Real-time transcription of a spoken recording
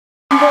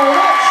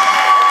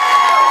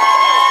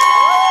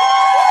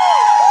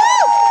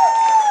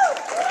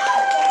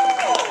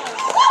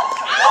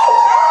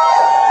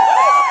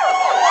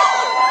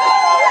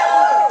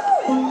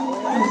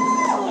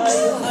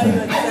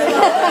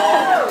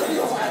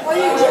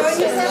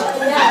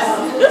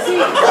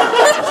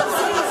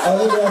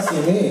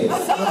asking me.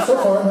 So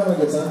far, I'm having a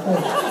good time.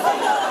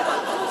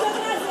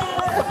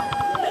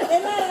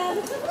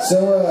 So,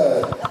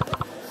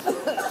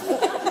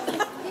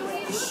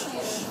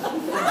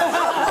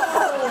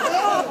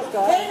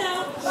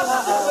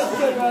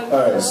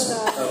 alright, so, I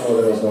don't know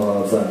what the hell's going on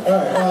up front.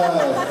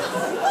 Alright,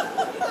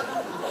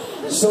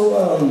 so,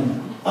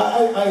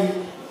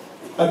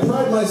 I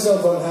pride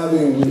myself on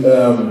having,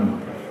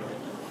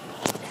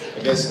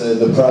 I guess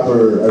the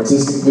proper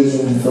artistic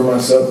vision for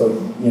myself,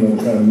 of, you know,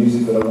 the kind of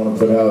music that I want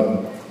to put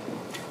out,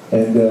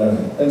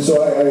 and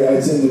so I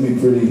tend to be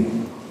pretty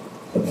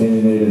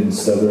opinionated and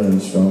stubborn and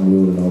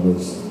strong-willed and all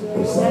those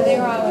things. Nothing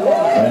wrong with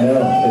that. I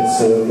know,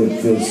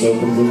 it feels so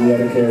completely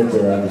out of character,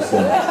 I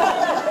understand.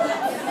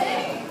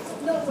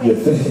 You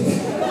think?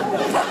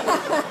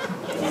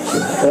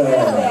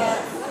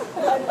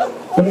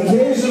 But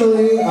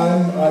occasionally,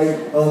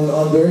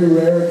 on very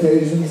rare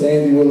occasions,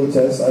 Andy will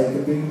attest, I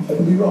could be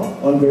wrong.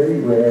 On very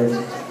rare,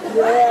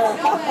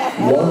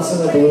 once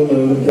in a blue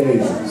moon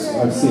occasions.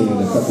 I've seen it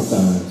a couple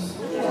times.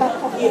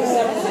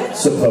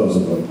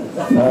 Supposedly.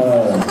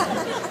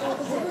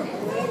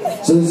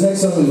 So this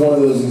next song is one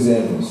of those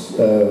examples.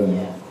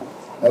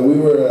 I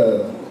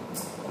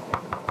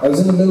was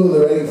in the middle of the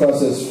writing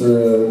process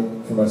for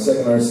my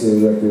second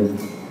RCA record,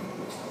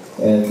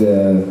 and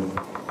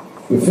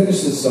we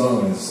finished this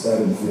song, and I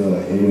started to feel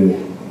I hated it.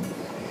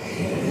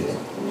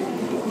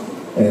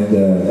 And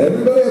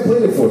everybody I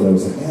played it for, I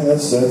was like, man, that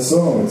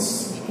song,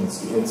 it's a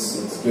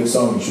good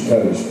song, you should cut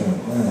it,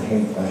 Man, I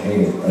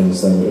hate it. I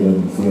just thought it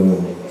doesn't feel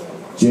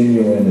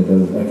genuine. It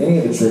doesn't, like any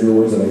of the trigger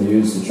words that I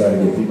use to try to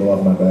get people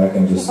off my back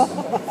and just,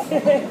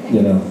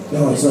 you know,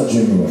 no, it's not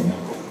genuine.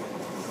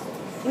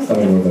 I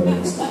don't know what that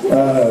means.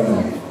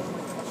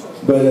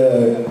 But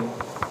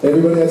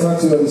everybody I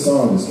talked to about the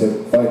song just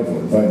kept fighting for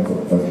it.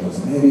 I was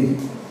like, maybe,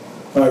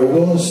 all right, we'll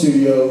go in the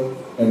studio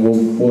and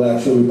we'll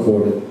actually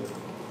record it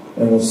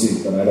and we'll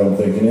see. But I don't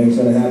think anything's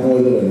going to happen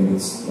with it. I think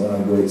it's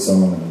a great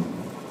song.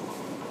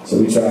 So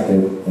we track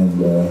it,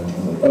 and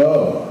I'm like,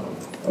 oh,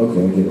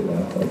 okay, I get it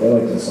now. Like, I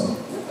like that song.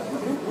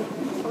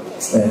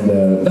 And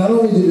not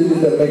only did it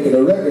end up making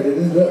a record, it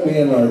ended up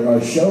being our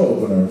show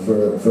opener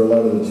for a lot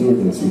of the tour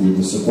dates we did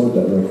to support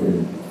that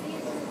record.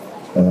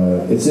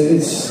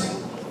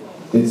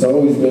 It's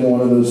always been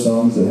one of those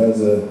songs that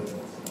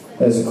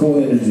has a cool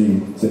energy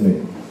to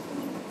me.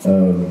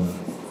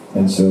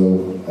 And so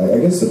I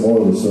guess the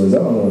moral of the story is I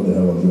don't know what the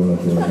hell I'm doing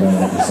up here right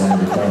now. I'm just saying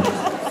the time.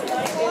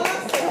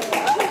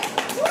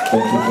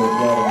 Thank you for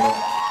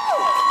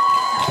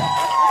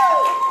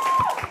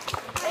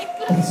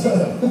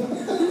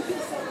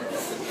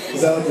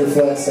Is that like your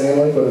flat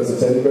Stanley, but it's a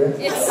teddy bear?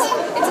 It's a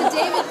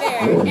David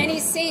bear, and he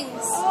sings.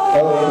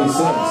 Oh, and he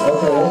sings.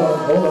 Okay,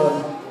 hold on.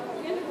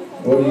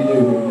 What do you do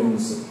when you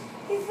sing?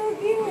 He's so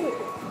cute.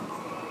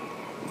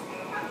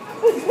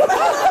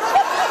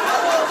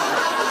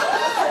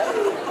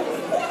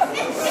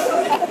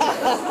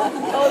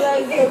 Oh,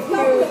 that is so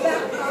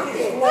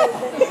cute.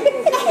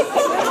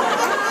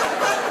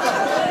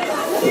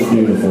 It's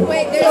beautiful.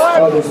 Wait,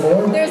 there's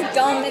more? There's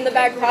gum in the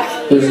back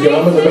pocket. There's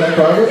gum in the back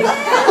pocket?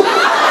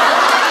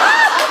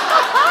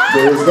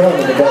 There's gum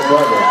in the back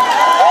pocket.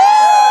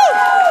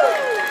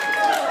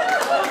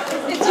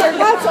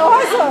 That's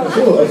awesome. I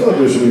feel like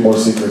there should be more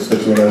secrets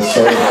between us.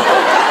 So.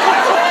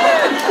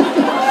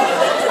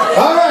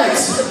 All right.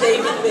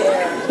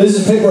 This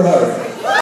is Paper Heart.